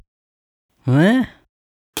Huh?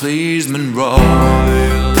 Please Monroe,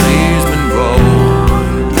 please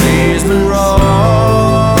Monroe, please Monroe.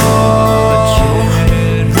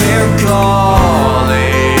 We're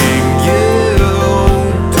calling you.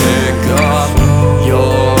 Pick up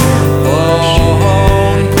your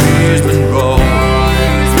phone. Please Monroe,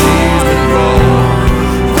 please Monroe,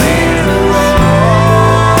 please Monroe.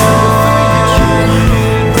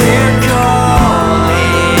 We're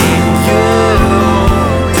calling you.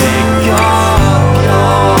 Pick up your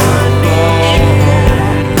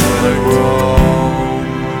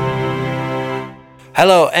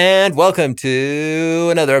Hello and welcome to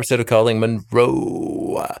another episode of Calling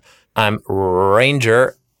Monroe. I'm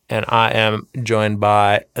Ranger and I am joined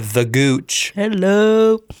by the Gooch.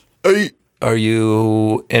 Hello. Hey. Are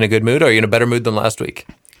you in a good mood? Are you in a better mood than last week?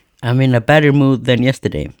 I'm in a better mood than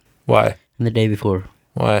yesterday Why? and the day before.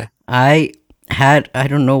 Why? I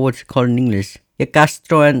don't know what's called in English.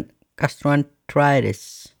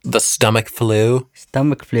 Gastroenteritis. The stomach flu?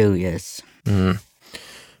 Stomach flu, yes.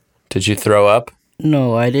 Did you throw up?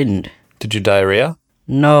 No, I didn't. Did you diarrhea?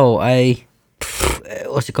 No,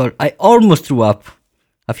 what's it called? I almost threw up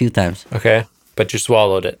a few times. Okay, but you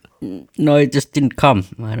swallowed it. No, it just didn't come.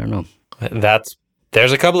 I don't know.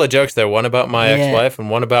 There's a couple of jokes there. One about my Yeah. ex-wife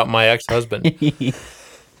and one about my ex-husband.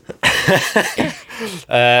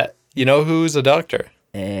 You know who's a doctor?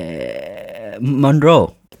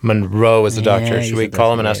 Monroe. Monroe is a doctor. Yeah, Should he's we a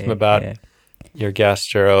call him and doctor, ask him about yeah. your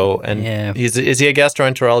gastro? And Yeah. is he a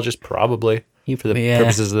gastroenterologist? Probably. For the Yeah.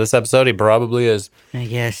 purposes of this episode, he probably is. I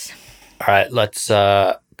guess. All right, let's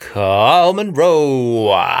call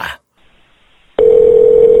Monroe.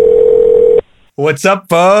 What's up,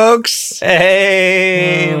 folks?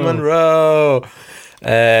 Hey, Oh. Monroe.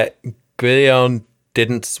 Guillaume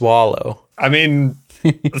didn't swallow. I mean,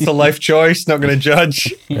 it's a life choice. Not going to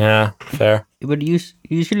judge. Yeah, fair. But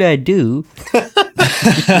usually I do.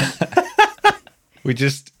 We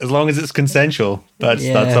just, as long as it's consensual, that's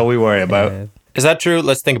Yeah. all we worry about. Is that true?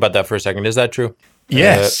 Let's think about that for a second. Is that true?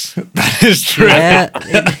 Yes, that is true. Yeah,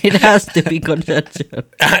 it has to be consensual.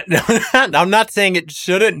 No, I'm not saying it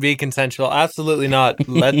shouldn't be consensual. Absolutely not.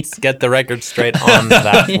 Let's get the record straight on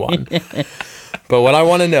that one. But what I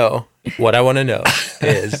want to know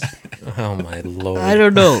is, oh my lord! I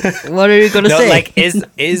don't know. What are you gonna No, say? like,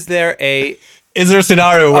 is there a? Is there a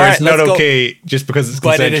scenario where All it's right, not let's go. okay just because it's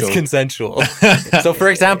But consensual? it is consensual. So, for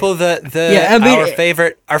example, Yeah, I mean-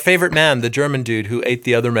 our favorite man, the German dude who ate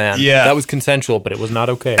the other man. Yeah. that was consensual, but it was not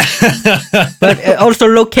okay. But also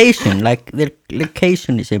location, like the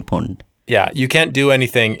location is important. Yeah, you can't do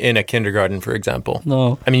anything in a kindergarten, for example.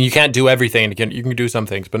 No, I mean, you can't do everything in a kindergarten. You can do some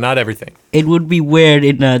things, but not everything. it would be weird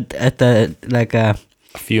at a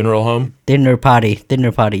A funeral home. dinner party.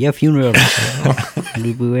 Yeah, funeral. It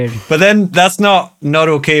would be weird. But then that's not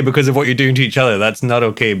okay because of what you're doing to each other. That's not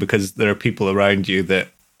okay because there are people around you that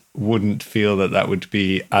wouldn't feel that would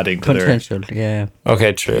be adding to their... Consensual. Yeah.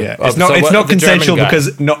 Okay, true. Yeah, Oh, it's not. so It's what- not the German consensual guy.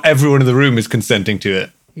 because not everyone in the room is consenting to it.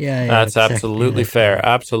 Yeah. That's exactly. absolutely Yeah. fair.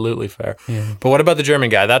 Absolutely fair. Yeah. But what about the German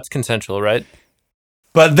guy? That's consensual, right?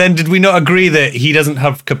 But then, did we not agree that he doesn't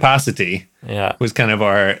have capacity? Yeah. Was kind of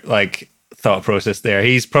our thought process there.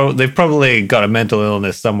 They've probably got a mental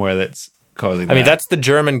illness somewhere that's causing that. I mean, that's the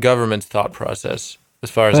German government's thought process, as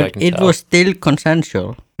far as I But can it tell. was still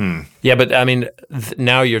consensual. Yeah, but I mean,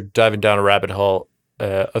 now you're diving down a rabbit hole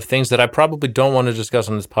of things that I probably don't want to discuss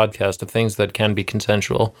on this podcast, of things that can be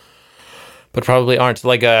consensual, but probably aren't.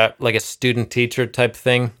 Like a student-teacher type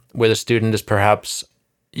thing, where the student is perhaps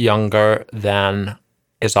younger than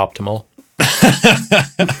is optimal.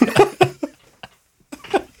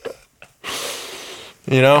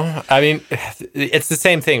 You know, I mean, it's the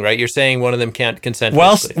same thing, right? You're saying one of them can't consent.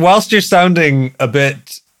 whilst you're sounding a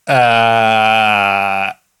bit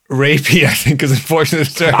rapey, I think is unfortunate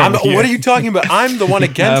term. What are you talking about? I'm the one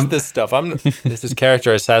against this stuff. This is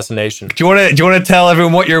character assassination. Do you want to tell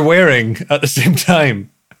everyone what you're wearing at the same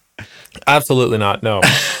time? Absolutely not. No.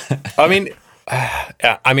 I mean,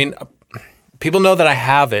 yeah, I mean, people know that I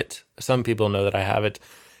have it. Some people know that I have it.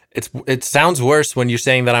 It sounds worse when you're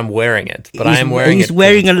saying that I'm wearing it, but I am wearing it. He's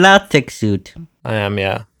wearing a latex suit. I am,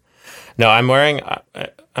 yeah. No, I'm wearing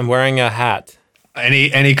a hat.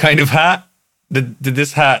 Any kind of hat? Did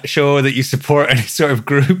this hat show that you support any sort of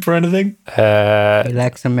group or anything? He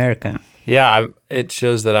likes America. Yeah, it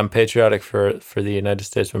shows that I'm patriotic for the United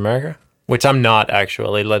States of America, which I'm not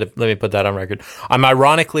actually. Let me put that on record. I'm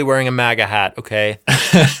ironically wearing a MAGA hat. Okay,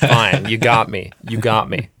 fine. You got me.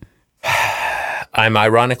 I'm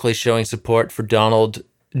ironically showing support for Donald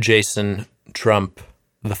Jason Trump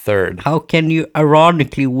III. How can you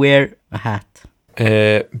ironically wear a hat?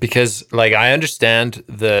 Because like I understand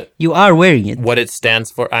You are wearing it. what it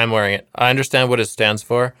stands for. I'm wearing it. I understand what it stands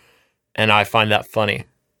for, and I find that funny.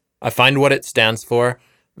 I find what it stands for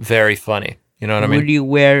very funny. You know what I mean? Would you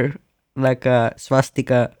wear like a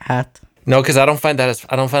swastika hat? No, because I don't find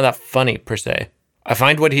that funny per se. I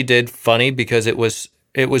find what he did funny because it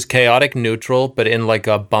was chaotic neutral, but in like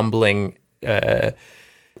a bumbling,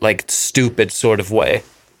 like stupid sort of way,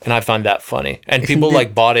 and I find that funny. And people it-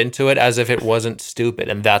 like bought into it as if it wasn't stupid,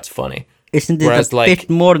 and that's funny. Isn't it Whereas, a like- bit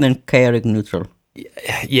more than chaotic neutral?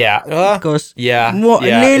 Yeah, Because yeah, more,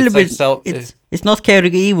 yeah, a little it's like bit. self- it's not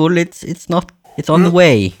chaotic evil. It's not. It's on the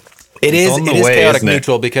way. It is. on the It is way, chaotic isn't it?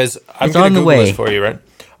 neutral because I'm It's going on to the Google way. this for you, right?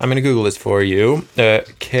 I'm going to Google this for you.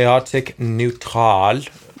 Chaotic neutral.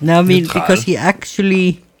 No, I mean Neutral. because he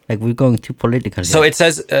actually like we're going too political. So here. it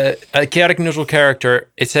says a chaotic neutral character.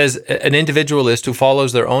 It says an individualist who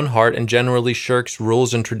follows their own heart and generally shirks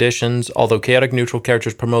rules and traditions. Although chaotic neutral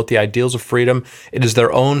characters promote the ideals of freedom, it is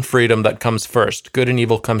their own freedom that comes first. Good and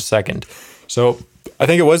evil comes second. So I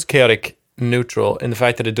think it was chaotic neutral in the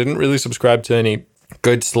fact that it didn't really subscribe to any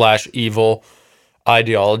good/evil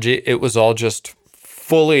ideology. It was all just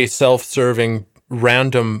fully self-serving,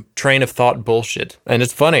 random train of thought bullshit, and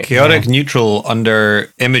it's funny. Chaotic Neutral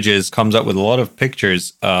under images comes up with a lot of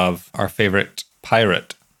pictures of our favorite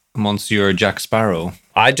pirate, Monsieur Jack Sparrow.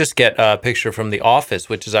 I just get a picture from The Office,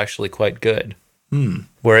 which is actually quite good,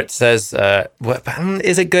 where it says,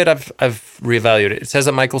 is it good? I've reevaluated it. It says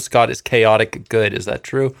that Michael Scott is chaotic good. Is that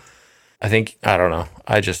true? I don't know.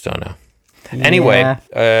 I just don't know. Anyway,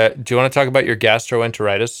 do you want to talk about your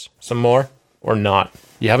gastroenteritis some more or not?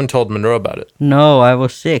 You haven't told Monroe about it. No, I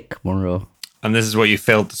was sick, Monroe. And this is what you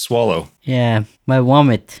failed to swallow. Yeah, my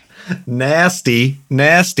vomit. Nasty,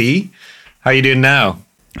 nasty. How you doing now?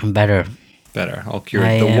 I'm better. Better. I'll cure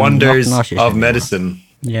I the am wonders not nauseous of anymore. medicine.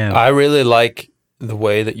 Yeah, I really like the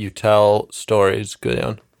way that you tell stories,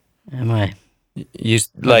 Guillaume. am I? You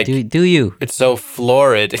like do you? it's so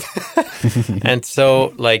florid and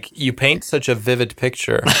so like you paint such a vivid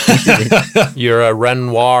picture. You're a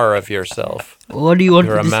Renoir of yourself. What do you want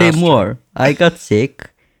You're me a to say master. more? I got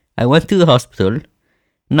sick. I went to the hospital.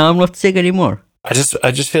 Now I'm not sick anymore. I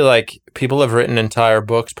just feel like people have written entire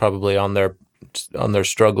books probably on their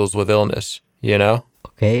struggles with illness, you know?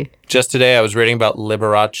 Okay. Just today I was reading about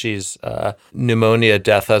Liberace's pneumonia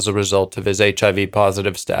death as a result of his HIV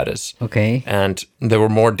positive status. Okay. And there were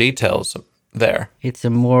more details there. It's a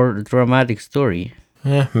more dramatic story.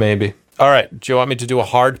 Maybe. All right, do you want me to do a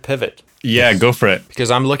hard pivot? Yeah, go for it.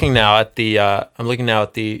 Because I'm looking now at the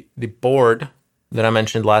board that I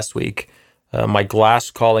mentioned last week, my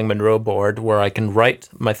glass calling Monroe board, where I can write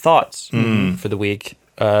my thoughts for the week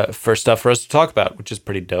for stuff for us to talk about, which is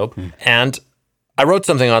pretty dope. And I wrote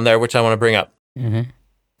something on there which I want to bring up.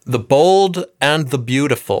 The Bold and the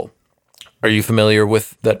Beautiful. Are you familiar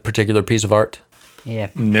with that particular piece of art? Yeah.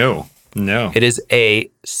 No. It is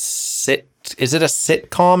a Is it a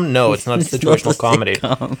sitcom? No, it's not a situational comedy.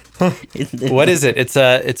 What is it? It's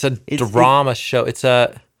a drama show. It's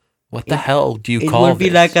a what the hell do you It call will be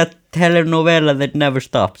this? like a telenovela that never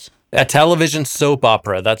stops. A television soap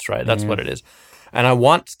opera. That's right. That's what it is. And I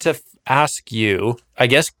want to ask you, I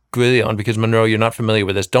guess, Guillaume, because Monroe, you're not familiar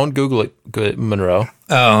with this. Don't Google it, Monroe.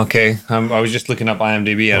 Oh, okay. I was just looking up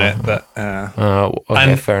IMDb on it, but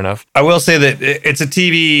Okay, And- fair enough. I will say that it's a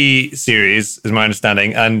TV series, is my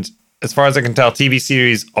understanding, and as far as I can tell, TV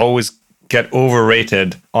series always get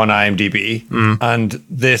overrated on IMDb, and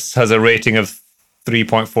this has a rating of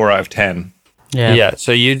 3.4 out of 10. Yeah.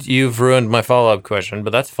 So you've ruined my follow-up question,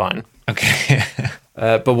 but that's fine. Okay.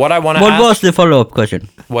 But what I want to What ask, was the follow-up question?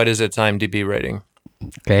 what is its IMDb rating?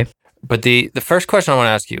 Okay. But the first question I want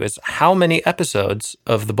to ask you is, how many episodes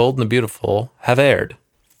of The Bold and the Beautiful have aired?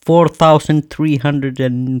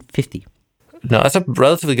 4,350. No, that's a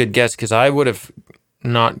relatively good guess because I would have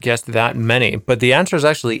not guessed that many. But the answer is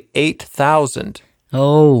actually 8,000,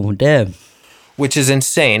 Oh, damn. which is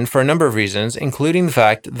insane for a number of reasons, including the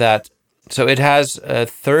fact that, so it has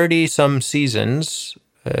 30-some seasons.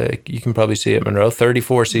 You can probably see it, Monroe,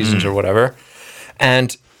 34 seasons or whatever.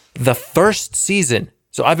 And the first season,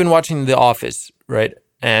 so I've been watching The Office, right?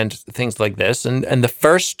 And things like this. And the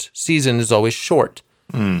first season is always short.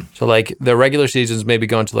 So like the regular seasons maybe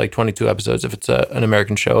go into like 22 episodes if it's an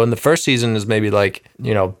American show. And the first season is maybe like,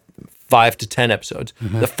 5 to 10 episodes.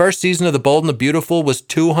 The first season of The Bold and the Beautiful was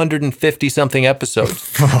 250 something episodes.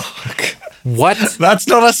 Fuck. What? That's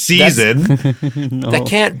not a season. That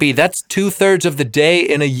can't be. That's 2/3 of the day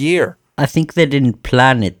in a year. I think they didn't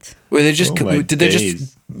plan it. Were they just Oh my did they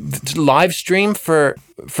days. just live stream for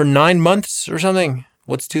 9 months or something?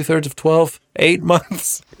 What's 2/3 of 12? 8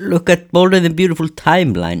 months. Look at Bold and the Beautiful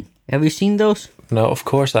timeline. Have you seen those? No, of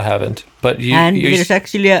course I haven't. But And there's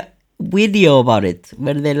actually a video about it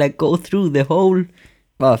where they like go through the whole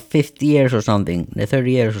 50 years or something, the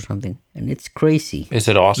 30 years or something, and it's crazy. is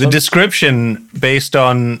it awesome? The description based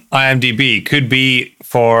on IMDb could be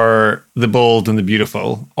for The Bold and the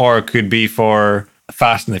Beautiful, or it could be for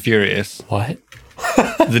Fast and the Furious. What?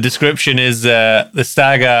 The description is the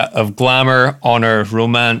saga of glamour, honor,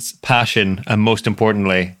 romance, passion, and most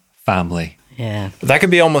importantly, family. Yeah. That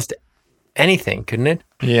could be almost anything, couldn't it?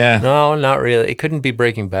 Yeah. No, not really. It couldn't be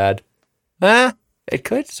Breaking Bad. It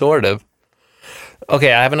could, sort of.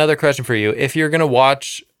 Okay, I have another question for you. If you're going to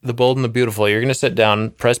watch The Bold and the Beautiful, you're going to sit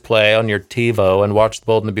down, press play on your TiVo and watch The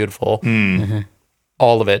Bold and the Beautiful,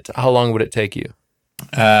 all of it. How long would it take you?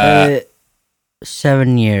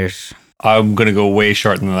 7 years. I'm going to go way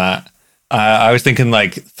shorter than that. I was thinking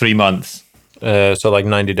like 3 months. So like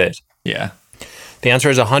 90 days. Yeah. The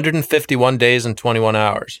answer is 151 days and 21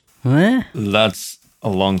 hours. Huh? That's a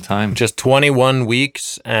long time. Just 21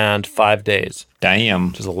 weeks and 5 days, Damn.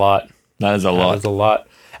 which is a lot. That is a That lot. is a lot.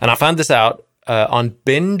 And I found this out on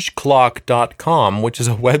bingeclock.com, which is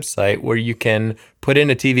a website where you can put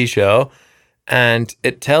in a TV show and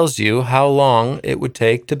it tells you how long it would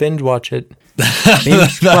take to binge watch it.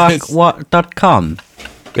 Bingeclock.com.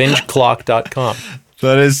 Bingeclock.com.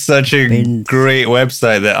 That is such a Binge. great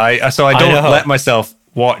website that I don't know. let myself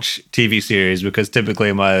watch TV series because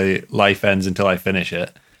typically my life ends until I finish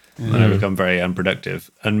it and I become very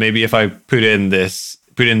unproductive. And maybe if I put in the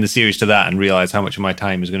series to that and realize how much of my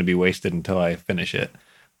time is going to be wasted until I finish it,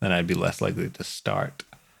 then I'd be less likely to start.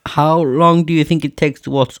 How long do you think it takes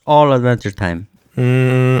to watch all Adventure Time?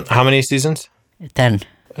 How many seasons? 10.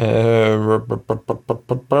 So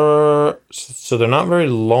they're not very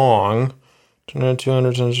long. 200,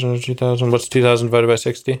 2,000. What's 2,000 divided by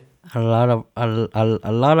 60? A lot of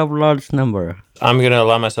large number. I'm going to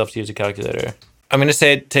allow myself to use a calculator. I'm going to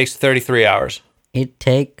say it takes 33 hours. It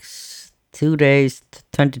takes 2 days to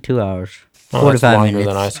 22 hours. Oh, that's 45 longer minutes.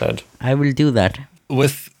 than I said. I will do that.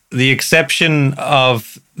 With the exception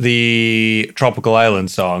of the Tropical Island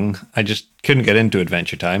song, I just couldn't get into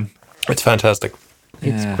Adventure Time. It's fantastic.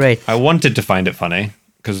 It's great. I wanted to find it funny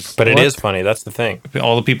because But it is funny. That's the thing.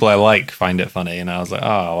 all the people I like find it funny, and I was like,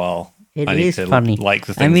 oh well, It I need is to funny. like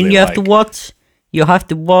the things I mean, they you have like. to watch. You have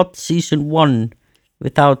to watch season 1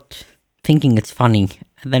 without thinking it's funny,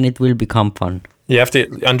 and then it will become fun. You have to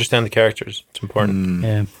understand the characters. It's important.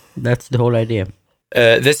 Yeah, that's the whole idea.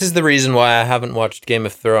 This is the reason why I haven't watched Game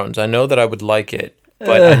of Thrones. I know that I would like it,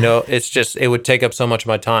 but I know it would take up so much of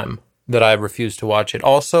my time that I refuse to watch it.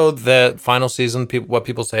 Also, the final season, what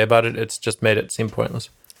people say about it, it's just made it seem pointless.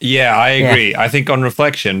 Yeah, I agree. I think on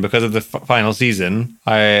reflection, because of the final season,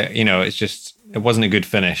 it wasn't a good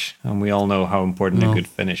finish, and we all know how important a good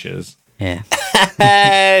finish is. Yeah.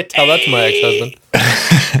 Tell that to my ex-husband.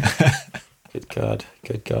 Good God.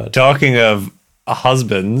 Good God. Talking of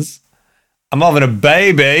husbands, I'm having a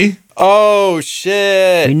baby. Oh,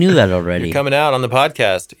 shit. We knew that already. Coming out on the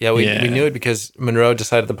podcast. Yeah, we Yeah. knew it because Monroe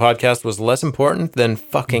decided the podcast was less important than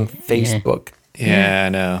fucking Facebook. Yeah, I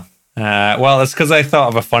know. Well, it's because I thought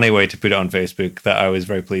of a funny way to put it on Facebook that I was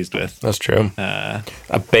very pleased with. That's true. A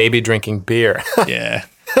baby drinking beer. Yeah.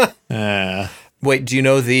 Wait, do you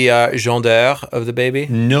know the gender of the baby?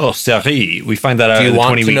 No, sorry. We find that out you in the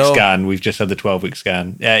want to 20-week know? scan. We've just had the 12-week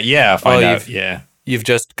scan. Yeah, I find out. Yeah. You've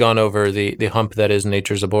just gone over the hump that is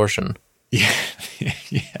nature's abortion. Yeah.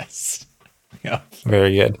 Yes. Yeah.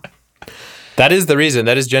 Very good. That is the reason.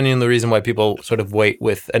 That is genuinely the reason why people sort of wait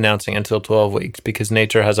with announcing until 12 weeks, because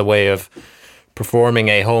nature has a way of performing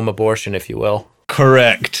a home abortion, if you will.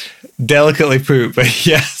 Correct. Delicately put, but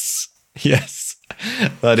yes. Yes.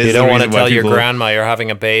 That is You don't the want to reason why tell your people- grandma you're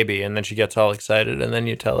having a baby, and then she gets all excited, and then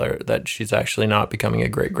you tell her that she's actually not becoming a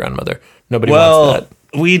great grandmother. Nobody wants Well, that.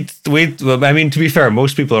 I mean, to be fair,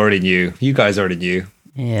 most people already knew. You guys already knew.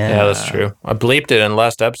 Yeah, that's true. I bleeped it in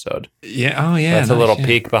last episode. Yeah. Oh, yeah. That's a little nice, yeah.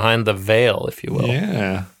 peek behind the veil, if you will.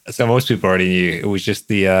 Yeah. So most people already knew. It was just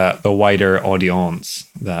the wider audience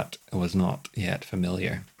that was not yet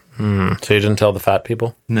familiar. So you didn't tell the fat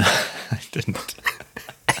people? No, I didn't.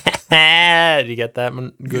 Did you get that,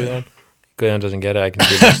 Guyon? Guyon doesn't get it. I can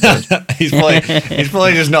do this. He's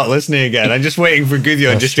probably just not listening again. I'm just waiting for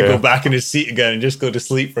Gudjon just to true. go back in his seat again and just go to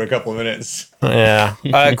sleep for a couple of minutes. Yeah.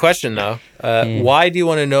 Question, though. Why do you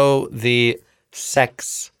want to know the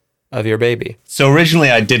sex of your baby? So originally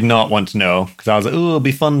I did not want to know because I was like, oh, it'll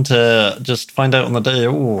be fun to just find out on the day.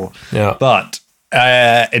 Ooh. Yeah. But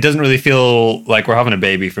it doesn't really feel like we're having a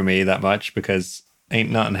baby for me that much because ain't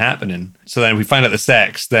nothing happening. So then if we find out the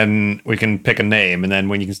sex, then we can pick a name. And then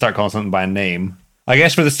when you can start calling something by a name, I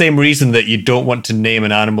guess for the same reason that you don't want to name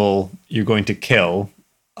an animal you're going to kill,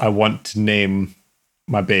 I want to name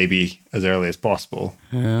my baby as early as possible.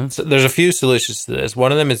 So there's a few solutions to this.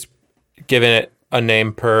 One of them is giving it a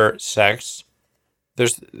name per sex.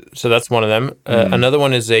 So that's one of them. Another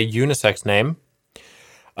one is a unisex name.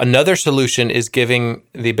 Another solution is giving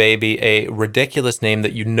the baby a ridiculous name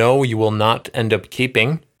that you know you will not end up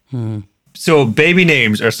keeping. So baby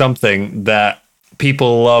names are something that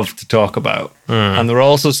people love to talk about. And they're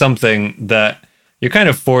also something that you're kind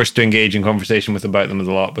of forced to engage in conversation with about them a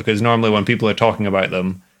lot, because normally when people are talking about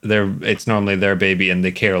them, it's normally their baby and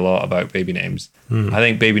they care a lot about baby names. I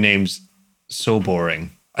think baby names so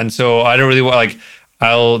boring. And so I don't really want, like,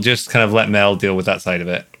 I'll just kind of let Mel deal with that side of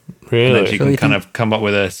it. Really? And then she can kind of come up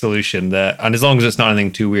with a solution that, and as long as it's not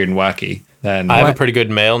anything too weird and wacky, then I have a pretty good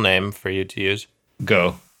male name for you to use.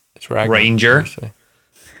 go. It's Ragnar. Ranger. Actually.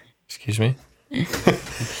 Excuse me?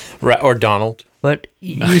 Or Donald. But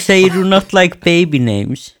you say you do not like baby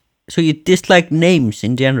names, so you dislike names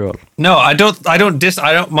in general. No, I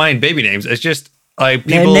don't mind baby names. It's just like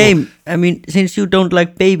Their people. name. I mean, since you don't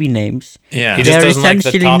like baby names, Yeah. He They're just doesn't like the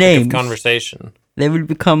essentially topic names. of conversation. they will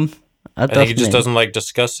become a I think he dot just name. doesn't like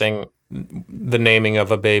discussing the naming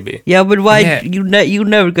of a baby. Yeah, but why Yeah. you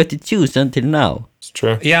never got to choose until now? It's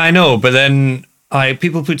true. Yeah, I know, but then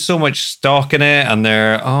people put so much stock in it, and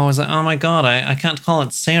it's like, oh my god, I can't call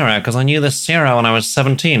it Sarah because I knew this Sarah when I was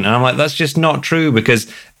 17, and I'm like, that's just not true,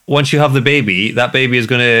 because once you have the baby, that baby is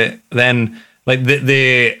gonna then, like,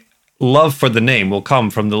 the love for the name will come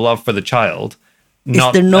from the love for the child.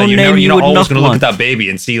 Not, there no you're name you not would always not gonna look want? at that baby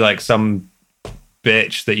and see like some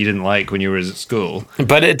bitch that you didn't like when you were at school.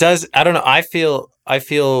 But it does, I don't know, I feel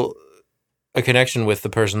a connection with the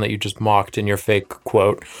person that you just mocked in your fake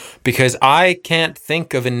quote, because I can't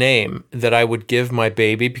think of a name that I would give my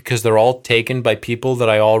baby because they're all taken by people that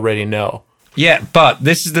I already know. Yeah, but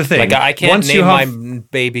this is the thing. Like, I can't Once name you have, my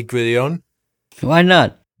baby Gwydion. Why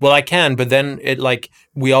not? Well, I can, but then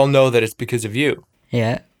we all know that it's because of you.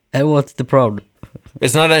 Yeah, and what's the problem?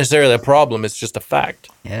 It's not necessarily a problem, it's just a fact.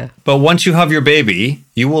 Yeah, But once you have your baby,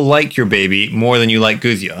 you will like your baby more than you like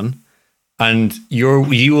Gudjon, and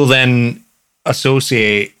you will then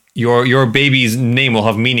associate your baby's name will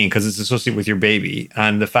have meaning because it's associated with your baby,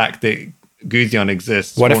 and the fact that Gudjon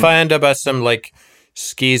exists. What if won't- I end up as some like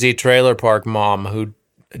skeezy trailer park mom who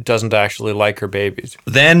doesn't actually like her babies?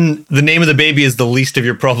 Then the name of the baby is the least of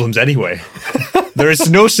your problems anyway. There is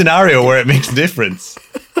no scenario where it makes a difference.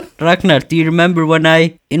 Ragnar, do you remember when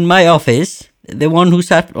in my office, the one who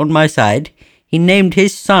sat on my side, he named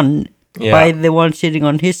his son Yeah. by the one sitting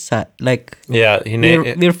on his side. Like, Yeah,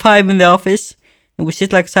 we're five in the office, and we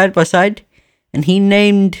sit like side by side, and he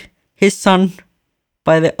named his son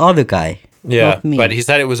by the other guy. yeah, not me. but he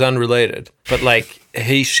said it was unrelated. But like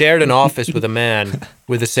he shared an office with a man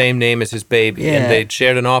with the same name as his baby, Yeah. and they'd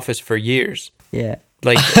shared an office for years. Yeah.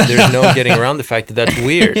 Like there's no getting around the fact that that's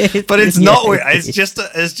weird. But it's Yeah. not weird. It's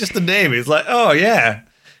just a name. It's like, oh yeah,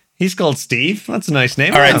 he's called Steve. That's a nice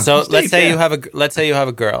name. All right, Oh, so Steve, let's say yeah. you have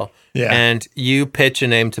a girl, Yeah. and you pitch a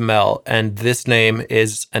name to Mel, and this name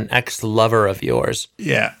is an ex-lover of yours.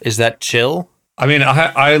 Yeah. Is that chill? I mean,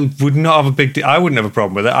 I would not have a big deal. I wouldn't have a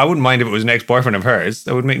problem with it. I wouldn't mind if it was an ex-boyfriend of hers.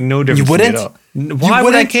 That would make no difference to me wouldn't? at all. Why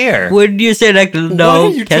would I care? Would you say like, no, are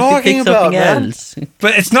you can't you talking pick about, something man? else?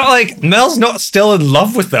 But it's not like Mel's not still in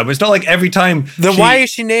love with them. It's not like every time. Then why is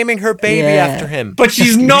she naming her baby Yeah. after him? But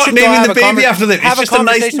she's You not should go naming have the a baby after them. It's Have just a a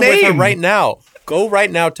nice conversation with her name. right now. Go right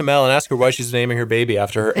now to Mel and ask her why she's naming her baby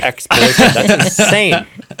after her ex-boyfriend. That's insane.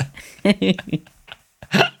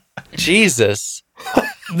 Jesus.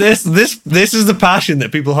 This is the passion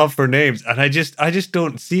that people have for names, and I just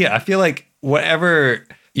don't see it. I feel like whatever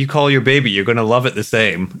you call your baby, you're going to love it the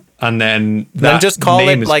same, and then Then just call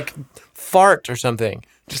name it is- like fart or something.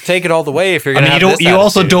 Just take it all the way if you're I gonna mean, have you don't. this You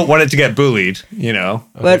also attitude. don't want it to get bullied, you know.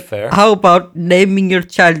 Okay, But fair. how about naming your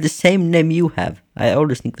child the same name you have? I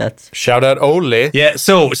always think that's... Shout out Ole. Yeah,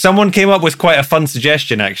 so someone came up with quite a fun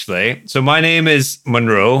suggestion, actually. So my name is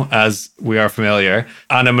Munro, as we are familiar,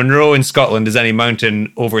 and a Munro in Scotland is any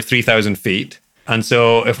mountain over 3,000 feet. And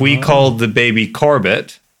so if we called the baby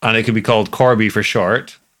Corbett, and it could be called Corby for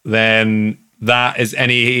short, then that is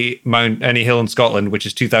any hill in Scotland, which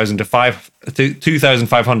is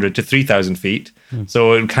 2,500 to 3,000 feet.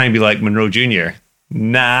 So it would kind of be like Munro Jr.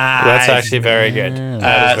 Nice. That's actually very good.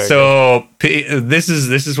 That is very good. This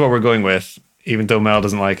is what we're going with. even though Mel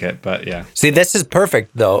doesn't like it. But yeah. See, this is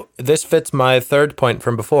perfect, though. This fits my third point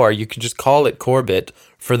from before. You could just call it Corbett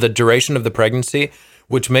for the duration of the pregnancy,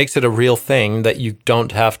 which makes it a real thing that you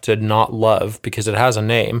don't have to not love because it has a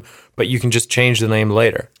name, but you can just change the name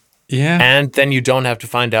later. Yeah. And then you don't have to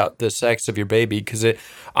find out the sex of your baby because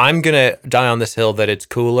I'm going to die on this hill that it's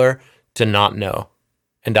cooler to not know.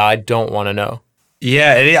 And I don't want to know.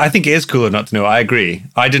 Yeah, I think it is cooler not to know. I agree.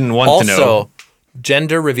 I didn't want to know. Also,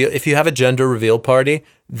 gender reveal. If you have a gender reveal party,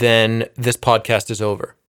 then this podcast is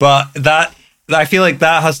over. But I feel like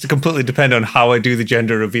that has to completely depend on how I do the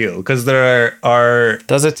gender reveal, because there are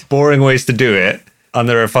Does it? boring ways to do it and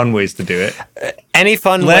there are fun ways to do it. Any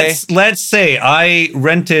fun way? Let's say I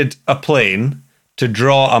rented a plane to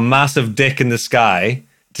draw a massive dick in the sky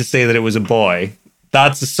to say that it was a boy.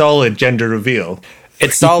 That's a solid gender reveal.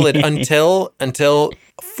 It's solid until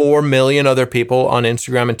 4 million other people on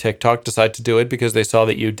Instagram and TikTok decide to do it because they saw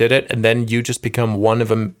that you did it, and then you just become one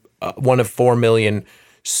of 4 million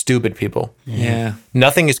stupid people. Yeah.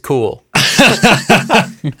 Nothing is cool.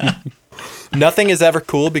 Nothing is ever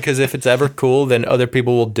cool because if it's ever cool, then other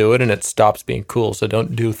people will do it and it stops being cool. So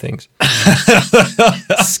don't do things.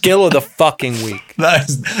 Skill of the fucking week.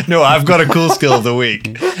 No, I've got a cool skill of the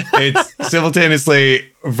week. It's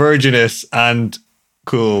simultaneously virginous and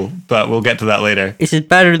cool, but we'll get to that later. Is it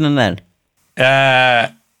better than that?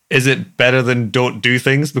 Is it better than don't do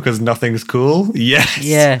things because nothing's cool? Yes.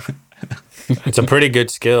 Yeah. It's a pretty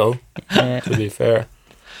good skill, to be fair.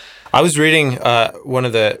 I was reading one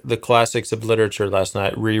of the classics of literature last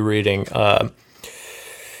night, rereading a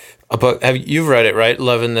book. You've read it, right?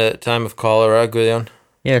 Love in the Time of Cholera, Guillaume?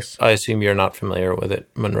 Yes. I assume you're not familiar with it,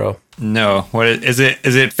 Monroe. No. What is it?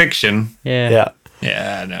 Is it fiction? Yeah. Yeah.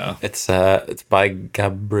 Yeah, no. It's by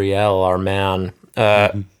Gabriel Arman.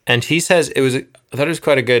 And he says I thought it was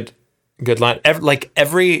quite a good line.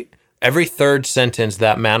 Every third sentence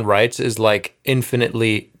that man writes is like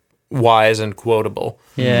infinitely wise and quotable.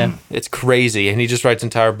 Yeah. It's crazy. And he just writes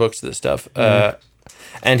entire books of this stuff.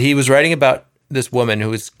 And he was writing about this woman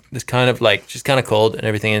who was this kind of like, she's kind of cold and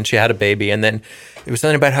everything. And she had a baby. And then it was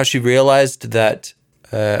something about how she realized that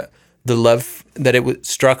the love, that it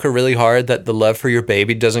struck her really hard that the love for your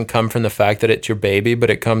baby doesn't come from the fact that it's your baby, but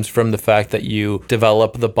it comes from the fact that you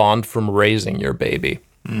develop the bond from raising your baby.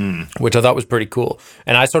 Which I thought was pretty cool.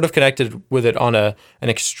 And I sort of connected with it on an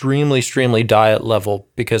extremely diet level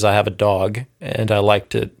because I have a dog and I like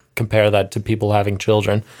to compare that to people having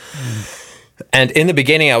children. And in the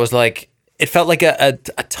beginning, I was like, it felt like a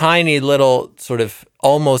tiny little sort of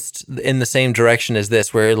almost in the same direction as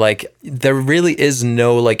this, where like there really is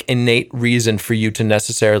no like innate reason for you to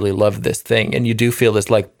necessarily love this thing. And you do feel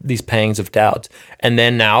this like these pangs of doubt. And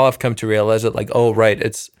then now I've come to realize that like, oh, right,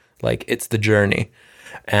 it's the journey.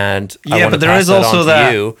 And yeah, but there is also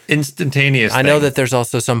that instantaneous I know thing. that there's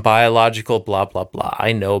also some biological blah blah blah.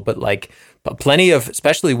 I know, but plenty of,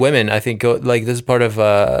 especially women, I think like this is part of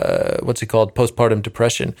what's it called, postpartum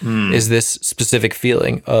depression. Is this specific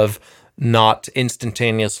feeling of not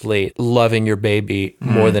instantaneously loving your baby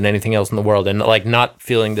more than anything else in the world, and like not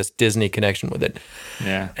feeling this Disney connection with it.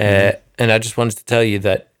 Yeah. And I just wanted to tell you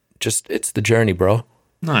that it's the journey, bro.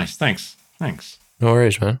 Nice. Thanks. No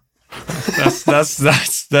worries, man.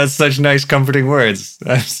 That's such nice, comforting words.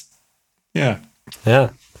 Yeah.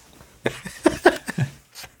 Yeah.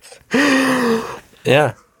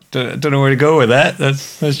 Yeah. Don't know where to go with that.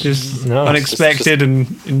 That's just unexpected and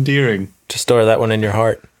endearing. Just store that one in your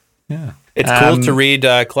heart. Yeah. It's cool to read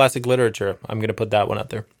classic literature. I'm going to put that one out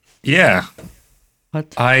there. Yeah.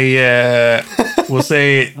 What? I will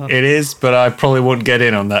say it is, but I probably won't get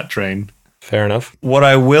in on that train. Fair enough. What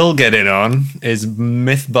I will get in on is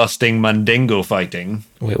myth-busting Mandingo fighting.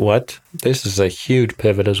 Wait, what? This is a huge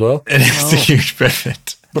pivot as well. It is a huge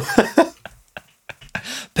pivot.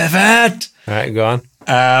 Pivot! All right, go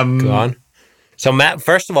on. Go on. So,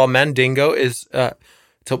 first of all, Mandingo is a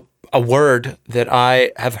word that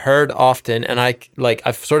I have heard often, and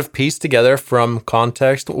I've sort of pieced together from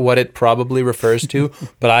context what it probably refers to,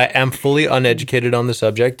 but I am fully uneducated on the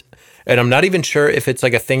subject, and I'm not even sure if it's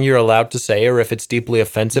like a thing you're allowed to say or if it's deeply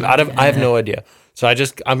offensive. I have no idea. So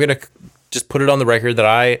I'm gonna just put it on the record that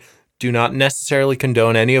I do not necessarily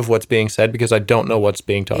condone any of what's being said because I don't know what's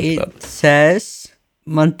being talked about. It says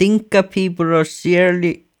Mandinka people of Sierra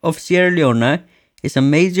Leone is a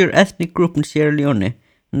major ethnic group in Sierra Leone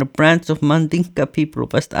and a branch of Mandinka people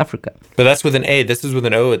of West Africa. But that's with an A. This is with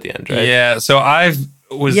an O at the end, right? Yeah, so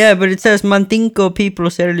Yeah, but it says Mandingo people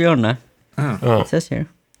of Sierra Leone. Oh. It says here.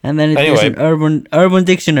 And then it is Anyway. an urban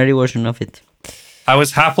dictionary version of it. I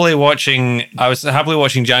was happily watching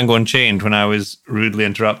Django Unchained when I was rudely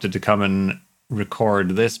interrupted to come and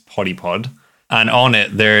record this potty pod. and on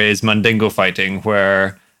it there is Mandingo fighting,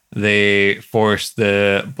 where they force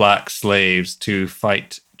the black slaves to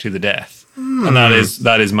fight to the death, and that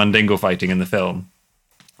is Mandingo fighting in the film.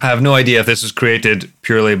 I have no idea if this was created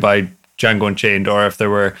purely by Django Unchained or if there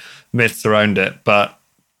were myths around it, but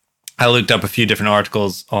I looked up a few different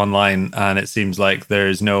articles online, and it seems like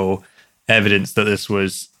there's no evidence that this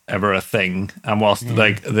was ever a thing. And whilst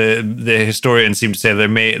like the historians seem to say there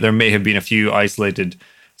may have been a few isolated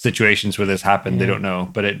situations where this happened, they don't know,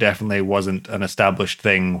 but it definitely wasn't an established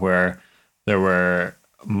thing where there were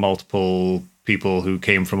multiple people who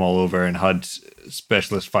came from all over and had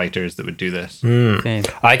specialist fighters that would do this. Okay.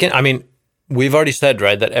 I mean, we've already said,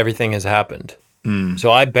 right, that everything has happened.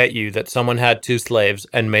 So I bet you that someone had 2 slaves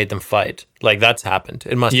and made them fight. Like, that's happened.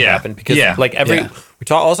 It must have happened because like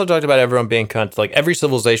also talked about everyone being cunts. Like, every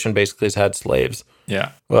civilization basically has had slaves.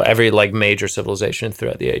 Yeah. Well, every like major civilization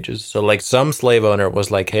throughout the ages. So like some slave owner was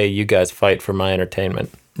like, hey, you guys fight for my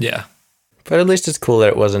entertainment. Yeah. But at least it's cool that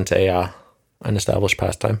it wasn't an established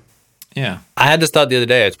pastime. Yeah. I had this thought the other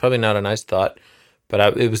day. It's probably not a nice thought,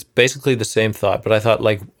 but it was basically the same thought. But I thought,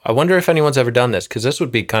 like, I wonder if anyone's ever done this, because this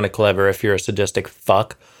would be kind of clever if you're a sadistic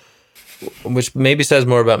fuck, which maybe says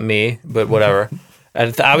more about me, but whatever.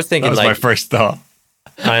 And I was thinking, That was like, my first thought.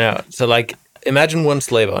 I know. So, like, imagine one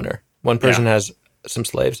slave owner. One person has some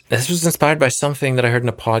slaves. This was inspired by something that I heard in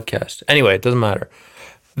a podcast. Anyway, it doesn't matter.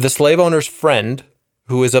 The slave owner's friend,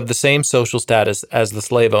 who is of the same social status as the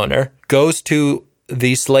slave owner, goes to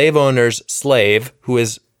the slave owner's slave, who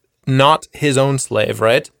is not his own slave,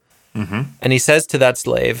 right? Mm-hmm. And he says to that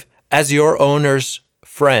slave, as your owner's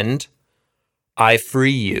friend, I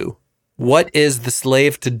free you. What is the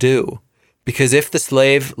slave to do? Because if the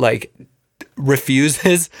slave, like,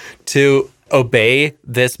 refuses to obey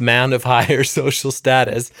this man of higher social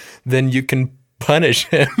status, then you can punish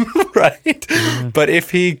him, right? Mm-hmm. But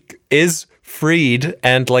if he is freed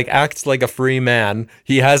and like acts like a free man,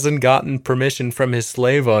 he hasn't gotten permission from his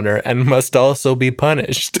slave owner and must also be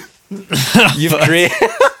punished. You've created.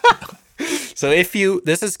 So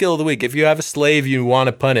this is skill of the week. If you have a slave you want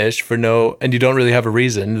to punish and you don't really have a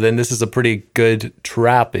reason, then this is a pretty good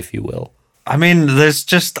trap, if you will. I mean, there's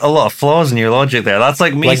just a lot of flaws in your logic there. That's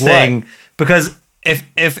like me Like saying, what? because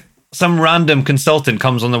if some random consultant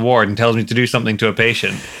comes on the ward and tells me to do something to a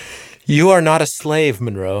patient. You are not a slave,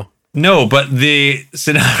 Monroe. No, but the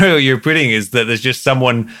scenario you're putting is that there's just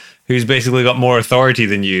someone who's basically got more authority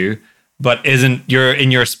than you, but isn't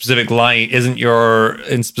in specific line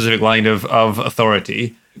of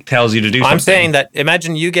authority, tells you to do something. I'm saying that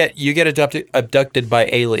imagine you get abducted by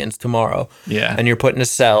aliens tomorrow. Yeah. And you're put in a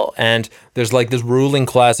cell, and there's like this ruling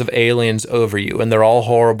class of aliens over you, and they're all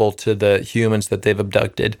horrible to the humans that they've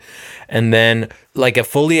abducted. And then like a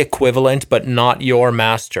fully equivalent but not your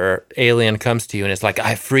master alien comes to you and it's like,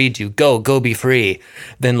 I freed you, go be free.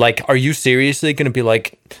 Then like, are you seriously going to be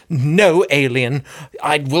like, no, alien,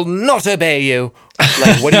 I will not obey you?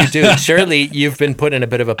 Like, what do you do? Surely you've been put in a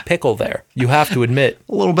bit of a pickle there. You have to admit.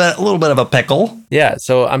 a little bit of a pickle. Yeah,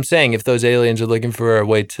 so I'm saying if those aliens are looking for a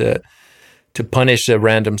way to punish a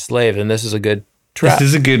random slave, then this is a good trap. This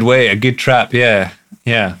is a good way, a good trap. Yeah.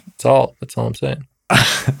 That's all I'm saying.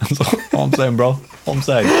 That's all I'm saying, bro. All I'm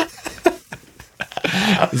saying.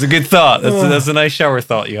 It's a good thought. That's a nice shower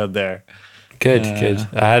thought you had there. Good.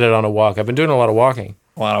 I had it on a walk. I've been doing a lot of walking.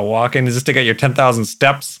 A lot of walking. Is this to get your 10,000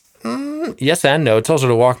 steps? Yes and no. It's also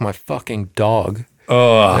to walk my fucking dog.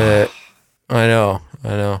 Oh. I know.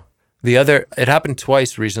 It happened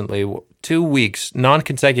twice recently. 2 weeks,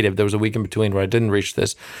 non-consecutive. There was a week in between where I didn't reach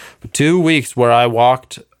this. But 2 weeks where I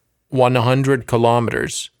walked 100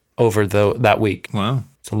 kilometers over that week. Wow.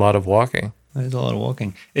 It's a lot of walking. That is a lot of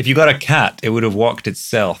walking. If you got a cat, it would have walked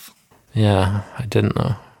itself. Yeah, I didn't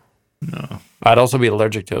know. No. I'd also be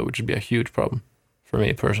allergic to it, which would be a huge problem for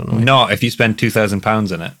me personally. Not if you spend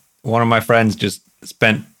 £2,000 in it. One of my friends just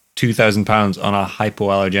spent £2,000 on a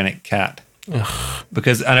hypoallergenic cat. Ugh.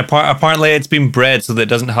 And apparently it's been bred so that it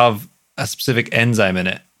doesn't have a specific enzyme in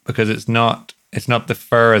it, because it's not the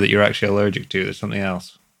fur that you're actually allergic to. There's something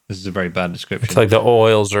else. This is a very bad description. It's like the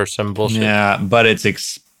oils or some bullshit. Yeah, but it's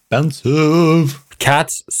expensive.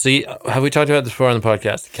 Cats, see, have we talked about this before on the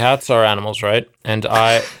podcast? Cats are animals, right? And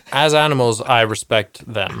as animals, I respect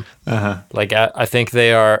them. Uh-huh. Like, I think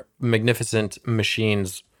they are magnificent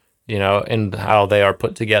machines, in how they are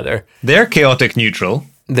put together. They're chaotic neutral.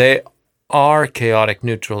 They are chaotic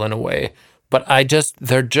neutral in a way, but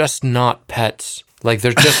they're just not pets. Like,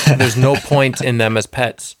 there's no point in them as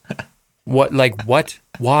pets. What?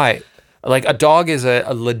 Why? Like, a dog is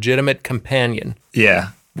a legitimate companion. Yeah.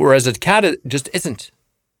 Whereas a cat just isn't.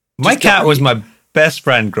 My cat was my best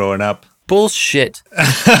friend growing up. Bullshit.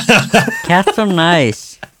 Cats are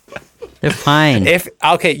nice. They're fine.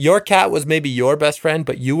 Okay, your cat was maybe your best friend,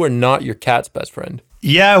 but you were not your cat's best friend.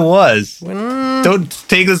 Yeah, it was. Don't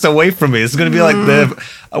take this away from me. It's going to be like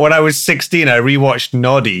when I was 16, I rewatched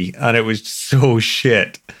Noddy, and it was so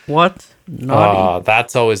shit. What? Naughty. Oh,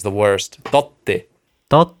 that's always the worst. Totti.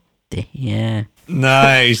 Totti. Yeah.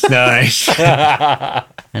 Nice, nice. I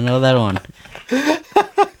know that one.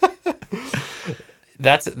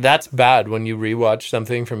 That's bad when you rewatch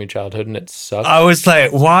something from your childhood and it sucks. I was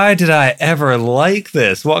like, why did I ever like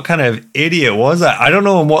this? What kind of idiot was I? I don't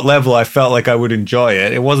know on what level I felt like I would enjoy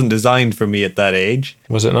it. It wasn't designed for me at that age.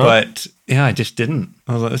 Was it not? But yeah, I just didn't.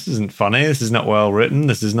 I was like, this isn't funny. This is not well written.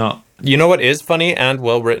 This is not. You know what is funny and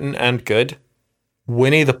well written and good?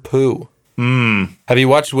 Winnie the Pooh. Have you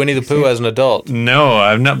watched Winnie the Pooh as an adult? No,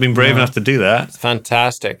 I've not been brave enough to do that. It's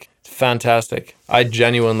fantastic. It's fantastic. I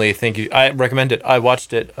genuinely think I recommend it. I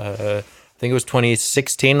watched it, I think it was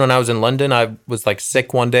 2016 when I was in London. I was like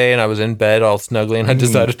sick one day and I was in bed all snuggly and I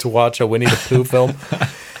decided to watch a Winnie the Pooh film.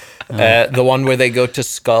 The one where they go to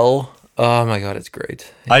Skull. Oh my God, it's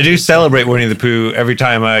great. I do celebrate Winnie the Pooh every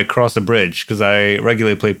time I cross a bridge because I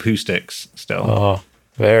regularly play Pooh sticks still. Oh,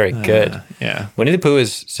 very good. Yeah. Winnie the Pooh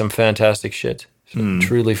is some fantastic shit.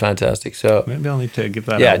 Truly fantastic. So Maybe I'll need to give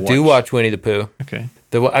that yeah, a watch. do watch Winnie the Pooh. Okay.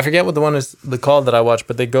 I forget what the one is called that I watched,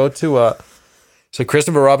 but they go to so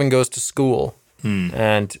Christopher Robin goes to school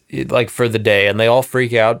and like for the day, and they all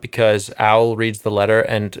freak out because Owl reads the letter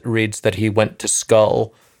and reads that he went to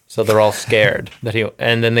Skull, so they're all scared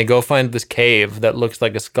and then they go find this cave that looks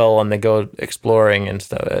like a skull and they go exploring and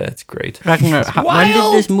stuff. It's great. Ragnar, when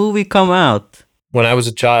did this movie come out? When I was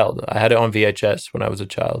a child, I had it on VHS when I was a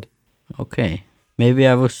child. Okay. Maybe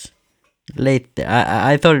I was late.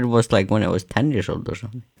 I thought it was like when I was 10 years old or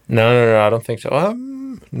something. No, I don't think so.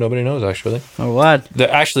 Nobody knows actually. Or what?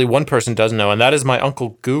 Actually, one person does know, and that is my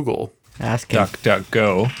Uncle Google. Ask him. Duck, duck,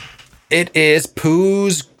 go. It is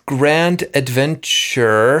Pooh's Grand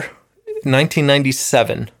Adventure,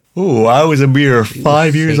 1997. Ooh, I was a mere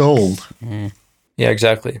 5 years old. Yeah,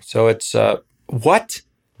 exactly. So it's what?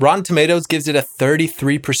 Rotten Tomatoes gives it a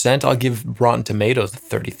 33%. I'll give Rotten Tomatoes a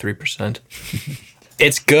 33%.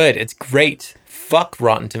 It's good. It's great. Fuck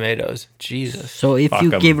Rotten Tomatoes. Jesus. So if Fuck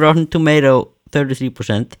you 'em. give Rotten Tomato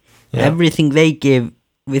 33%, Yeah. everything they give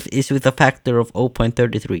is with a factor of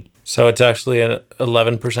 0.33. So it's actually an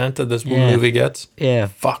 11% that this Yeah. movie gets. Yeah.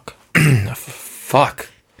 Fuck. Fuck.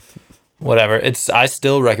 Whatever. I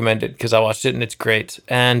still recommend it because I watched it and it's great.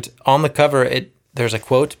 And on the cover, there's a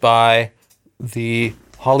quote by the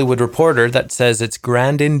Hollywood Reporter that says it's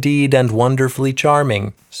grand indeed and wonderfully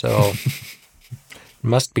charming. So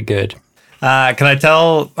must be good. Can I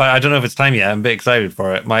tell? I don't know if it's time yet. I'm a bit excited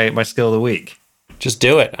for it. My skill of the week. Just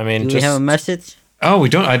do it. I mean, Do we have a message? Oh, we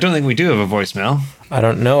don't. I don't think we do have a voicemail. I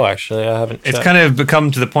don't know actually. I haven't. It's checked. kind of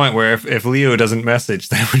become to the point where if Leo doesn't message,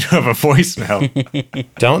 then we don't have a voicemail.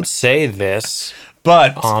 Don't say this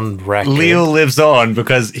But on record. Leo lives on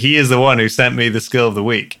because he is the one who sent me the skill of the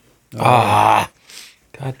week.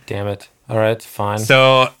 God damn it. All right, fine.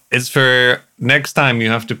 So it's for next time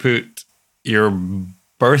you have to put your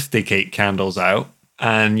birthday cake candles out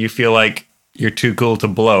and you feel like you're too cool to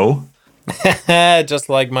blow. Just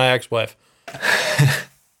like my ex-wife.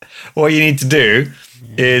 What you need to do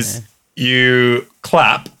is you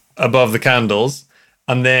clap above the candles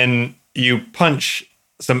and then you punch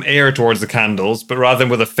some air towards the candles, but rather than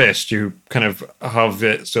with a fist, you kind of have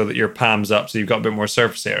it so that your palm's up so you've got a bit more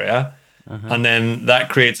surface area. And then that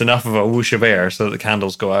creates enough of a whoosh of air so that the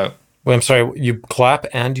candles go out. Wait, I'm sorry. You clap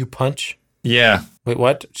and you punch? Yeah. Wait,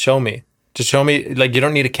 what? Show me. Just show me. Like, you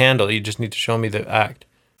don't need a candle. You just need to show me the act.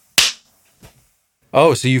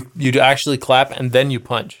 Oh, so you actually clap and then you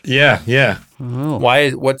punch. Yeah, yeah.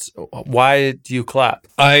 Why do you clap?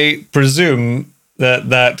 I presume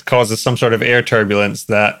that causes some sort of air turbulence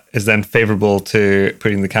that is then favorable to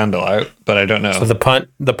putting the candle out, but I don't know. So the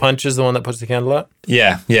punch is the one that puts the candle out?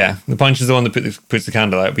 Yeah. The punch is the one that puts the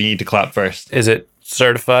candle out, but you need to clap first. Is it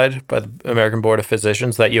certified by the American Board of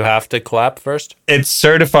Physicians that you have to clap first? It's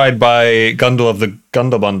certified by Gundle of the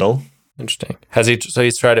Gundle Bundle. Interesting. So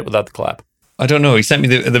he's tried it without the clap? I don't know. He sent me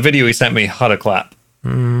the video he sent me had a clap.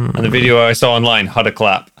 And the video I saw online had a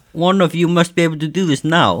clap. One of you must be able to do this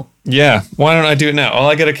now. Yeah. Why don't I do it now?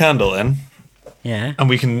 I'll get a candle in Yeah. and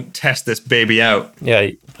we can test this baby out. Yeah,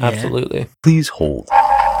 absolutely. Please hold.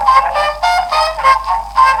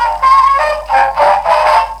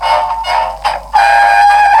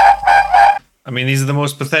 I mean, these are the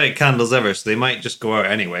most pathetic candles ever, so they might just go out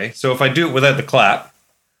anyway. So if I do it without the clap...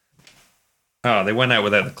 Oh, they went out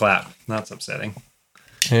without the clap. That's upsetting.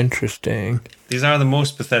 Interesting. These are the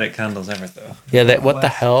most pathetic candles ever, though. Yeah, what the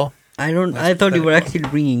hell? I thought you were actually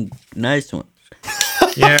bringing nice ones.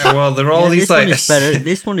 Yeah, well, they're all Yeah, these this one like. is better.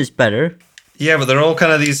 This one is better. Yeah, but they're all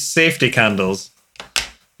kind of these safety candles.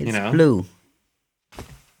 It's know. blue.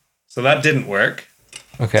 So that didn't work.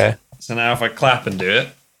 Okay. So now if I clap and do it,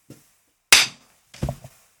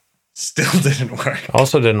 still didn't work.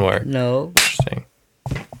 Also didn't work. No. Interesting.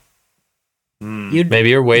 You Maybe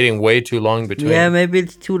you're waiting way too long between. Yeah, maybe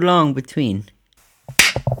it's too long between.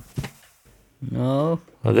 No.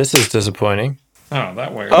 Well, this is disappointing. Oh,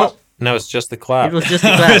 that worked. Oh, no, it's just the clap. It was just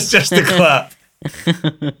a clap. It's just a clap.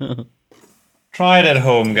 Try it at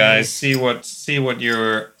home, guys. See what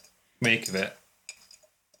you make of it.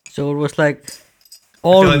 So it was like like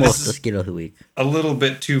almost this is- a skill of the week. A little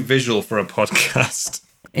bit too visual for a podcast.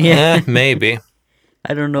 Yeah. Maybe.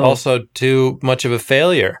 I don't know. Also, too much of a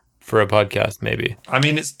failure for a podcast, maybe. I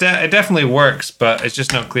mean, it definitely works, but it's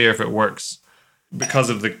just not clear if it works because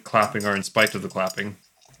of the clapping or in spite of the clapping.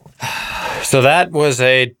 So that was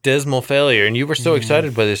a dismal failure, and you were so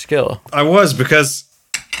excited by this skill. I was, because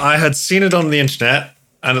I had seen it on the internet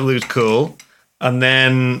and it looked cool, and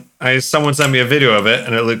then someone sent me a video of it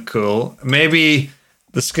and it looked cool. Maybe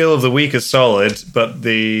the skill of the week is solid, but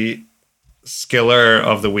the skiller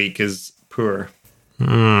of the week is poor.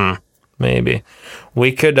 Maybe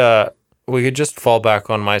we could just fall back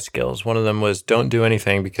on my skills. One of them was don't do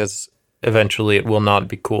anything because eventually it will not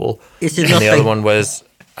be cool. Is it And not the other like- one was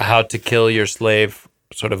how to kill your slave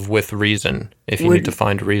sort of with reason if you need to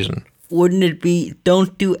find reason. Wouldn't it be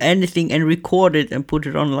don't do anything and record it and put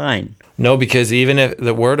it online? No, because even if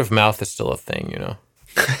the word of mouth is still a thing, you know.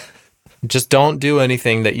 Just don't do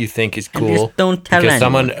anything that you think is And cool. just don't tell because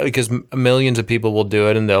anyone. because millions of people will do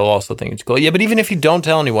it and they'll also think it's cool. Yeah, but even if you don't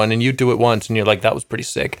tell anyone and you do it once and you're like, that was pretty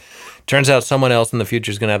sick. Turns out someone else in the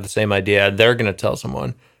future is going to have the same idea. They're going to tell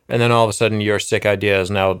someone. And then all of a sudden your sick idea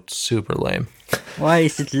is now super lame. Why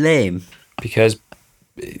is it lame? Because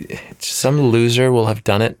some loser will have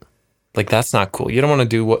done it. Like, that's not cool. You don't want to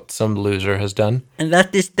do what some loser has done. And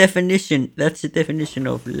that's the definition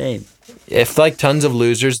of lame. If like tons of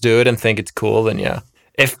losers do it and think it's cool, then yeah.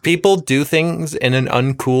 If people do things in an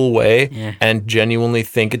uncool way Yeah. and genuinely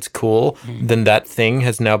think it's cool, then that thing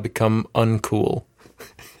has now become uncool.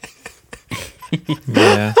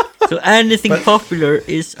 Yeah. So anything popular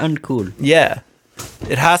is uncool. Yeah.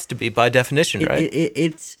 It has to be by definition, right?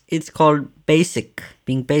 It's called basic,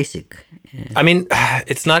 being basic. I mean,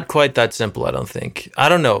 it's not quite that simple, I don't think. I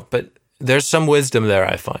don't know, but there's some wisdom there,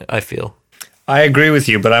 I feel. I agree with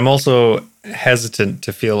you, but I'm also hesitant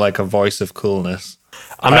to feel like a voice of coolness.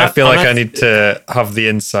 I feel I'm like not- I need to have the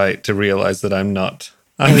insight to realize that I'm not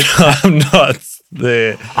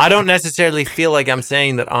the. I don't necessarily feel like I'm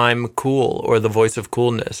saying that I'm cool or the voice of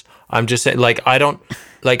coolness. I'm just saying, like, I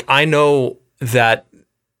know that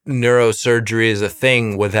neurosurgery is a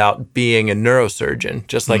thing without being a neurosurgeon.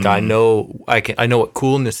 Just like I know what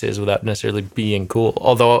coolness is without necessarily being cool.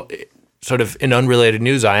 Although, sort of in unrelated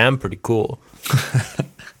news, I am pretty cool.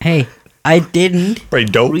 Hey, I didn't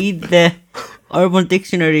Pretty dope. read the Urban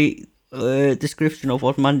Dictionary description of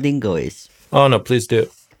what Mandingo is. Oh no, please do.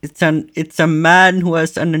 It's a man who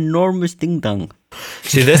has an enormous ding dong,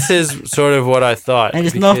 See, this is sort of what I thought. and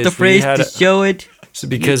is not because we afraid had to show it. So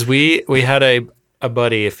because we had a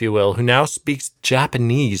buddy, if you will, who now speaks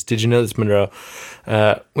Japanese. Did you know this, Monroe?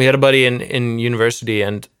 We had a buddy in university,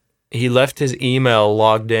 and he left his email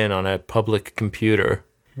logged in on a public computer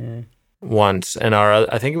once. And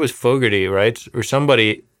I think it was Fogarty, right? Or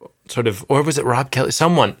somebody sort of, or was it Rob Kelly?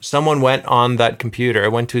 Someone went on that computer,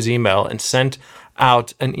 went to his email and sent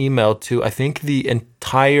out an email to, I think, the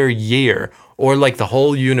entire year or like the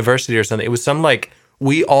whole university or something. It was some like,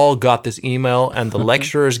 we all got this email and the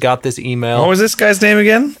lecturers got this email. What was this guy's name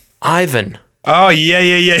again? Ivan. Oh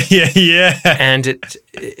yeah. And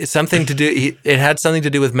it's something to do, it had something to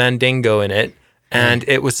do with Mandingo in it. And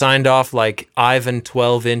it was signed off like Ivan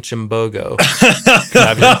 12-inch Mbogo.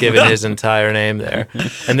 I've just given his entire name there.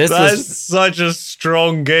 And this That's was, such a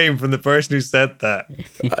strong game from the person who said that.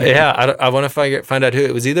 yeah, I want to find out who.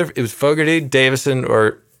 It was Fogarty, Davison,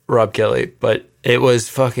 or Rob Kelly. But it was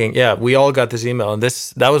fucking, yeah, we all got this email. And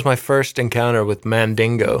that was my first encounter with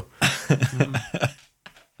Mandingo.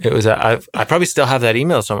 It was, I probably still have that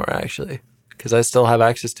email somewhere, actually. Because I still have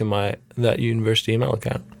access to that university email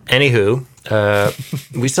account. Anywho,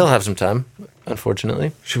 we still have some time,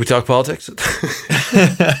 unfortunately. Should we talk politics?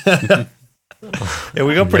 Yeah,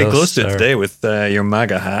 we got pretty No, close to it sir. today with your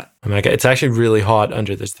MAGA hat. Oh my God, it's actually really hot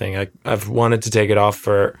under this thing. I've wanted to take it off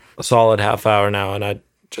for a solid half hour now, and I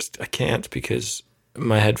can't because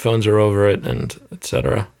my headphones are over it and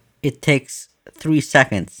etc. It takes 3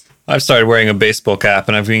 seconds. I've started wearing a baseball cap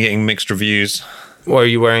and I've been getting mixed reviews. Or are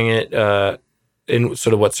you wearing it in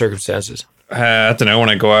sort of what circumstances? I don't know, when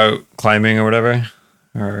I go out climbing or whatever.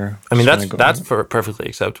 Or I mean, just when I go that's out. perfectly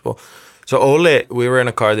acceptable. So Ole, we were in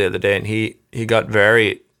a car the other day, and he got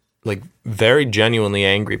very genuinely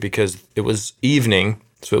angry because it was evening,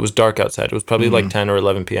 so it was dark outside. It was probably like 10 or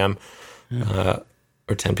 11 p.m.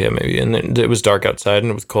 Or 10 p.m. maybe, and it was dark outside,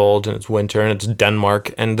 and it was cold, and it's winter, and it's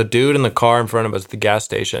Denmark, and the dude in the car in front of us at the gas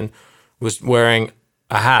station was wearing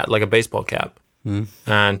a hat, like a baseball cap,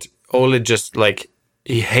 and Ole just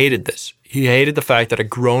he hated this. He hated the fact that a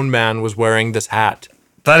grown man was wearing this hat.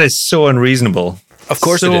 That is so unreasonable. Of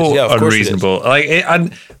course so it is. Yeah, of course it is. unreasonable.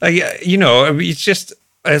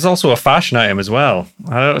 It's also a fashion item as well.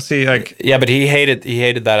 I don't see Yeah, but he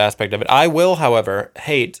hated that aspect of it. I will, however,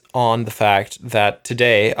 hate on the fact that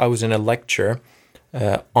today I was in a lecture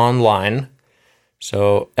online.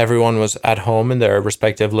 So everyone was at home in their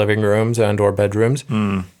respective living rooms and or bedrooms.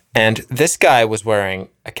 And this guy was wearing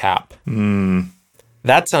a cap.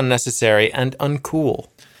 That's unnecessary and uncool.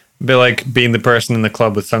 a bit like being the person in the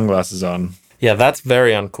club with sunglasses on. Yeah, that's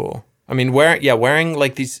very uncool. I mean, wearing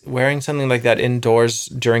something like that indoors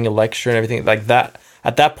during a lecture and everything like that.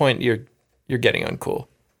 At that point, you're getting uncool,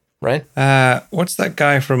 right? What's that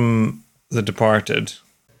guy from The Departed?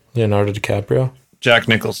 Leonardo DiCaprio. Jack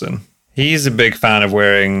Nicholson. He's a big fan of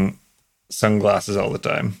wearing sunglasses all the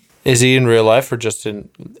time. Is he in real life or just in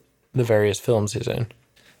the various films he's in?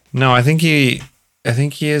 No, I think he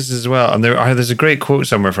is as well. And there's a great quote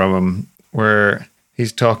somewhere from him where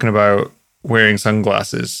he's talking about wearing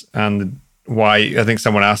sunglasses and why. I think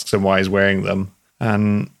someone asks him why he's wearing them,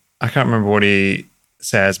 and I can't remember what he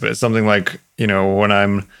says, but it's something like, when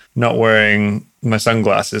I'm not wearing my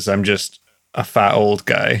sunglasses, I'm just a fat old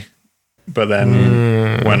guy. But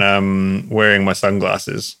then when I'm wearing my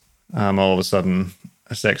sunglasses, I'm all of a sudden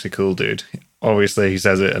a sexy, cool dude. Obviously, he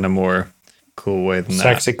says it in a more cool way than that.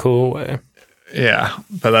 Sexy, cool way. Yeah,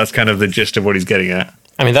 but that's kind of the gist of what he's getting at.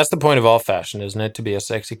 I mean, that's the point of all fashion, isn't it? To be a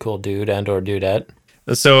sexy, cool dude and or dudette.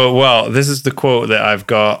 So, this is the quote that I've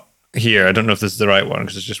got here. I don't know if this is the right one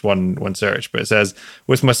because it's just one search, but it says,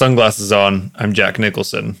 "With my sunglasses on, I'm Jack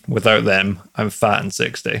Nicholson. Without them, I'm fat and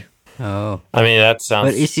 60. Oh. I mean, that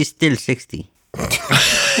sounds... But is he still 60? Not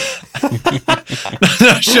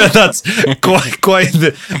sure that's quite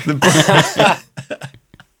the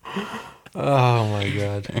Oh my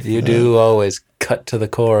God. You do always cut to the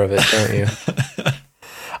core of it, don't you?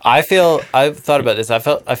 I've thought about this. I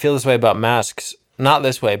feel this way about masks. Not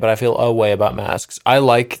this way, but I feel a way about masks. I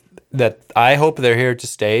like that. I hope they're here to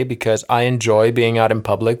stay because I enjoy being out in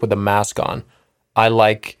public with a mask on. I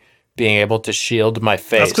like being able to shield my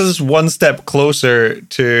face. That's because it's one step closer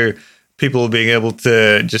to people being able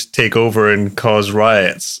to just take over and cause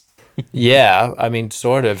riots. Yeah, I mean,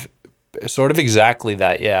 sort of exactly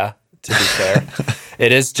that. Yeah, to be fair,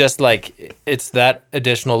 it is just it's that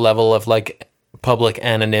additional level of public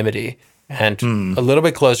anonymity and a little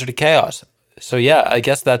bit closer to chaos. So yeah, I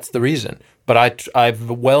guess that's the reason. But I've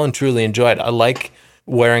well and truly enjoyed. I like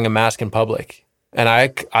wearing a mask in public, and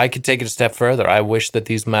I could take it a step further. I wish that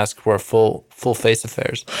these masks were full face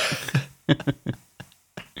affairs.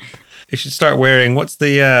 You should start wearing, what's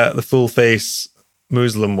the full face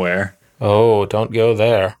Muslim wear? Oh, don't go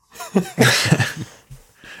there.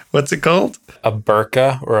 What's it called? A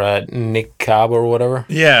burqa or a niqab or whatever.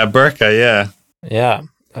 Yeah, a burqa, yeah. Yeah.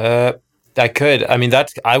 I could. I mean,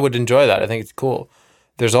 I would enjoy that. I think it's cool.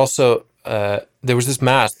 There's also, there was this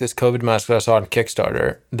COVID mask that I saw on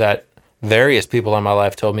Kickstarter that various people in my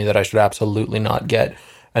life told me that I should absolutely not get.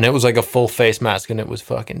 And it was like a full face mask and it was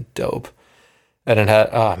fucking dope. And it had,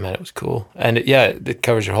 oh man, it was cool. And it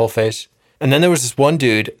covers your whole face. And then there was this one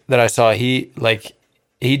dude that I saw, he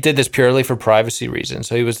did this purely for privacy reasons.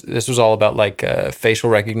 So this was all about facial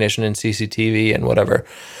recognition and CCTV and whatever.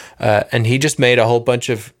 And he just made a whole bunch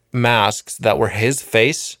of masks that were his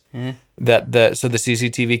face, so the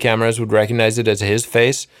CCTV cameras would recognize it as his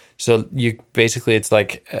face. So it's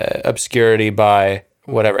obscurity by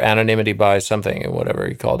whatever, anonymity by something, or whatever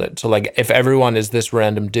he called it. So if everyone is this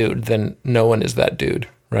random dude, then no one is that dude,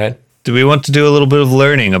 right? Do we want to do a little bit of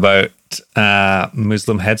learning about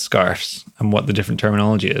Muslim headscarves and what the different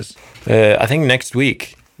terminology is? I think next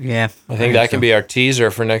week. Yeah. I think that can be our teaser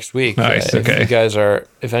for next week. Nice, okay.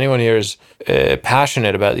 If anyone here is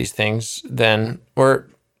passionate about these things, then,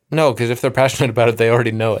 because if they're passionate about it, they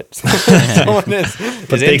already know it. Someone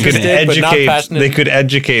But they could interested, but not educate. passionate. They could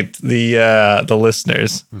educate the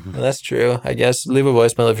listeners. Well, that's true. I guess leave a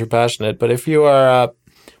voicemail if you're passionate. But if you are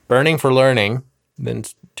burning for learning, then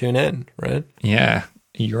tune in, right? Yeah,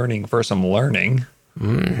 yearning for some learning.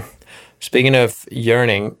 Speaking of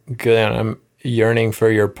yearning, Gillian, I'm yearning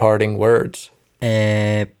for your parting words.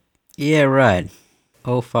 Yeah, right.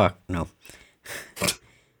 Oh, fuck, no.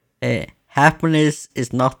 Happiness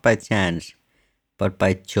is not by chance, but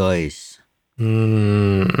by choice.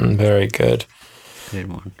 Very good. Good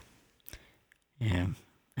one. Yeah.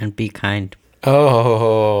 And be kind.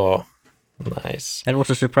 Oh, nice. That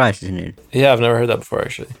was a surprise, isn't it? Yeah, I've never heard that before,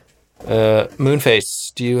 actually.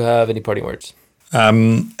 Moonface, do you have any parting words?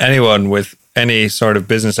 Anyone with any sort of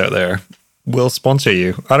business out there will sponsor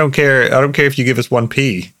you. I don't care if you give us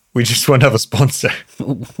 1p. We just want to have a sponsor.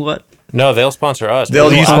 What? No, they'll sponsor us.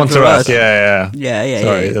 They'll You sponsor sponsor us. us. Yeah.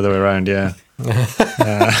 Sorry, the other way around. Yeah.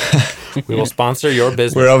 We will sponsor your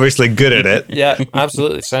business. We're obviously good at it. Yeah,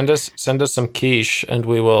 absolutely. Send us some quiche, and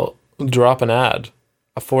we will drop an ad,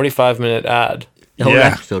 a 45-minute ad The whole Yeah.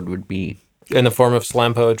 episode would be... in the form of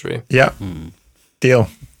slam poetry. Yeah. Deal.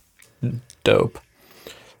 Dope.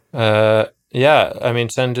 Yeah, I mean,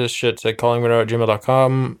 send us shit to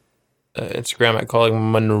callingmonroe@gmail.com, Instagram at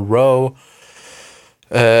callingmonroe.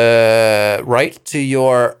 Write to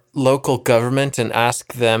your local government and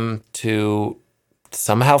ask them to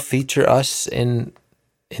somehow feature us in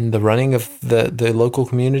the running of the local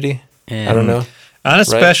community. I don't know. And a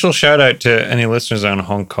special shout out to any listeners on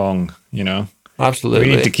Hong Kong, you know. Absolutely.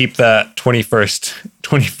 We need to keep that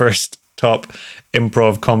 21st top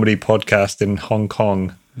improv comedy podcast in Hong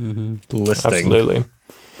Kong listing.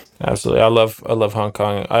 Absolutely. I love Hong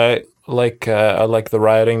Kong. I like the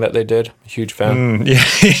rioting that they did. Huge fan. Yeah.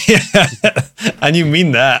 And you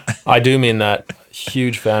mean that. I do mean that.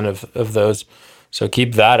 Huge fan of those. So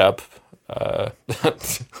keep that up.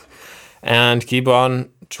 And keep on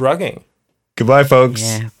trucking. Goodbye, folks.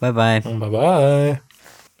 Yeah, bye-bye. Bye-bye.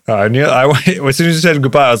 As soon as you said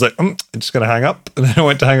goodbye, I was like, I'm just going to hang up. And then I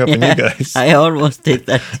went to hang up on you guys. I almost did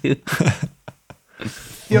that too.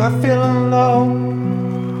 You're feeling low, in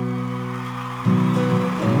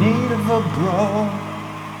need of a bro.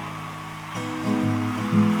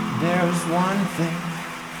 There's one thing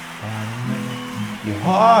that'll make your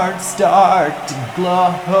heart start to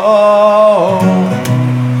glow.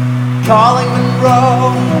 Calling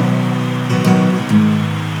Monroe,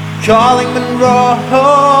 calling Monroe,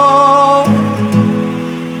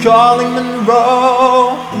 calling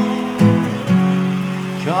Monroe,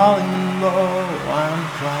 calling Monroe, I'm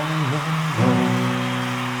calling Monroe.